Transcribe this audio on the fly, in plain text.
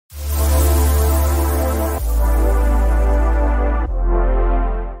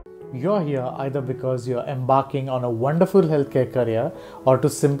You're here either because you're embarking on a wonderful healthcare career or to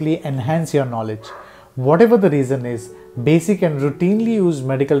simply enhance your knowledge. Whatever the reason is, basic and routinely used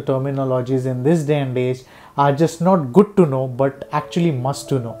medical terminologies in this day and age are just not good to know but actually must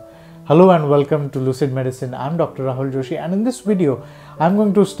to know. Hello and welcome to Lucid Medicine. I'm Dr. Rahul Joshi, and in this video I'm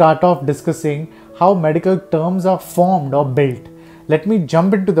going to start off discussing how medical terms are formed or built. Let me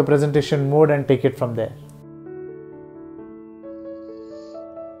jump into the presentation mode and take it from there.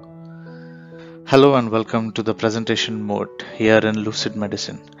 Hello and welcome to the presentation mode here in Lucid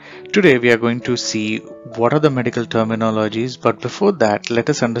Medicine. Today we are going to see what are the medical terminologies, but before that let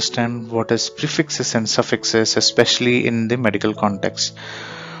us understand what is prefixes and suffixes, especially in the medical context.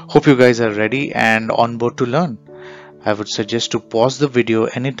 Hope you guys are ready and on board to learn. I would suggest to pause the video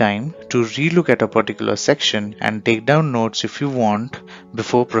anytime to relook at a particular section and take down notes if you want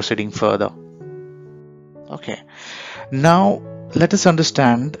before proceeding further. Okay, now let us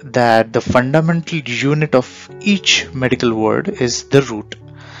understand that the fundamental unit of each medical word is the root.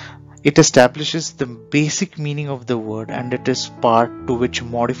 It establishes the basic meaning of the word, and it is part to which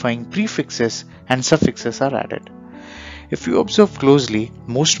modifying prefixes and suffixes are added. If you observe closely,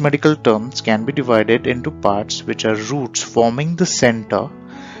 most medical terms can be divided into parts which are roots forming the center.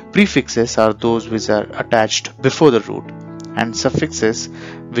 Prefixes are those which are attached before the root, and suffixes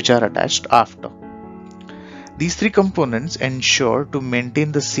which are attached after. These three components ensure to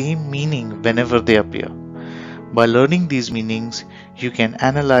maintain the same meaning whenever they appear. By learning these meanings, you can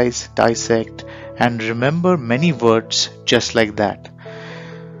analyze, dissect, and remember many words just like that.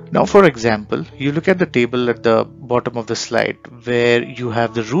 Now, for example, you look at the table at the bottom of the slide where you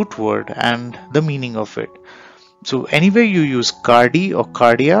have the root word and the meaning of it. So anywhere you use cardi or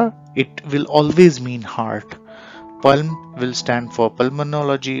cardia, it will always mean heart. Pulm will stand for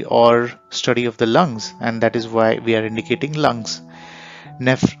pulmonology or study of the lungs, and that is why we are indicating lungs.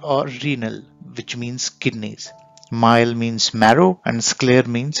 Neph or renal, which means kidneys. Mile means marrow, and sclera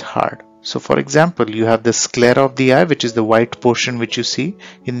means heart. So for example, you have the sclera of the eye, which is the white portion which you see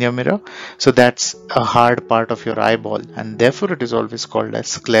in your mirror. So that's a hard part of your eyeball, and therefore it is always called as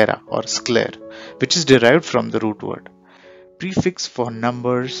sclera or sclera, which is derived from the root word. Prefix for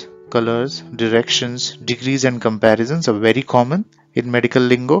numbers, colors, directions, degrees and comparisons are very common in medical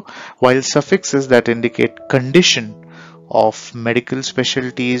lingo, while suffixes that indicate condition of medical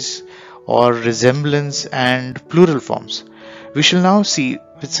specialties or resemblance and plural forms. We shall now see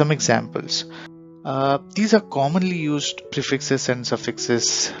with some examples. These are commonly used prefixes and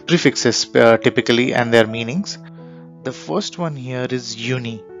suffixes, prefixes typically, and their meanings. The first one here is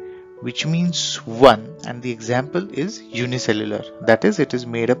uni, which means one, and the example is unicellular. That is, it is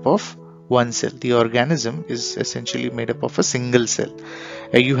made up of one cell. The organism is essentially made up of a single cell.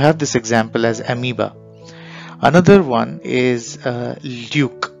 You have this example as amoeba. Another one is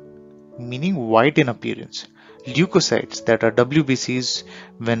leuc, meaning white in appearance. Leukocytes, that are WBCs,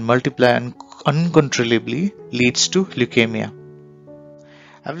 when multiply uncontrollably, leads to leukemia.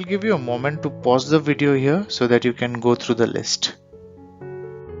 I will give you a moment to pause the video here so that you can go through the list.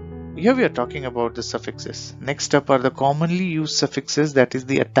 Here we are talking about the suffixes. Next up are the commonly used suffixes, that is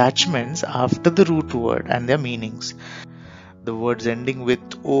the attachments after the root word and their meanings. The words ending with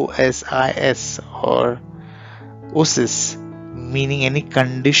osis or osis, meaning any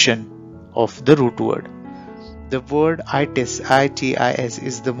condition of the root word. The word itis, itis,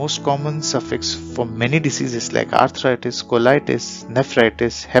 is the most common suffix for many diseases like arthritis, colitis,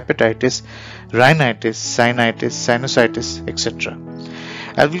 nephritis, hepatitis, rhinitis, sinusitis, sinusitis, etc.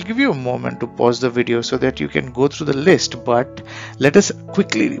 I will give you a moment to pause the video so that you can go through the list, but let us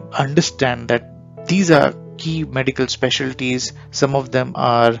quickly understand that these are key medical specialties. Some of them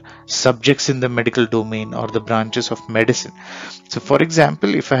are subjects in the medical domain or the branches of medicine. So for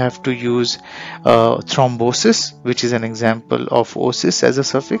example, if I have to use thrombosis, which is an example of osis as a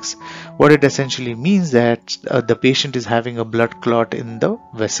suffix, what it essentially means that the patient is having a blood clot in the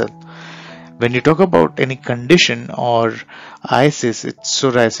vessel. When you talk about any condition or itis, it's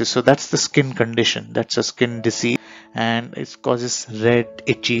psoriasis. So that's the skin condition. That's a skin disease, and it causes red,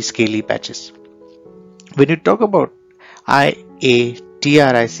 itchy, scaly patches. When you talk about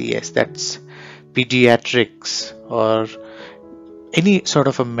IATRICS, that's pediatrics or any sort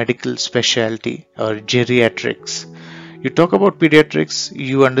of a medical specialty, or geriatrics. You talk about pediatrics,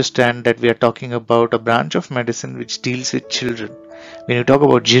 you understand that we are talking about a branch of medicine which deals with children. When you talk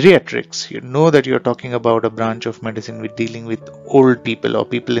about geriatrics, you know that you are talking about a branch of medicine with dealing with old people or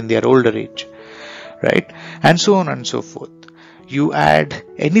people in their older age, right? And so on and so forth. You add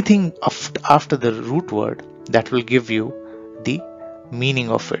anything after the root word that will give you the meaning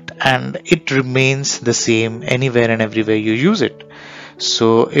of it, and it remains the same anywhere and everywhere you use it.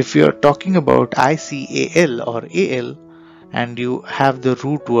 So if you're talking about ICAL or AL and you have the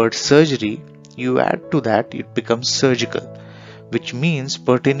root word surgery, you add to that, it becomes surgical, which means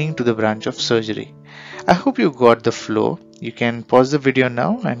pertaining to the branch of surgery. I hope you got the flow. You can pause the video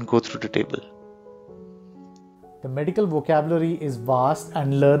now and go through the table. The medical vocabulary is vast,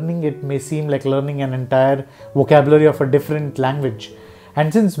 and learning it may seem like learning an entire vocabulary of a different language.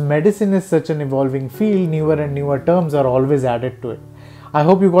 And since medicine is such an evolving field, newer and newer terms are always added to it. I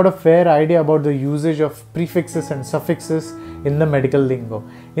hope you got a fair idea about the usage of prefixes and suffixes in the medical lingo.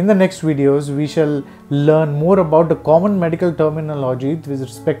 In the next videos, we shall learn more about the common medical terminology with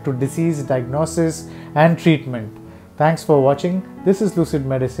respect to disease diagnosis and treatment. Thanks for watching. This is Lucid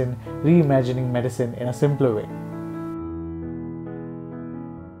Medicine, reimagining medicine in a simpler way.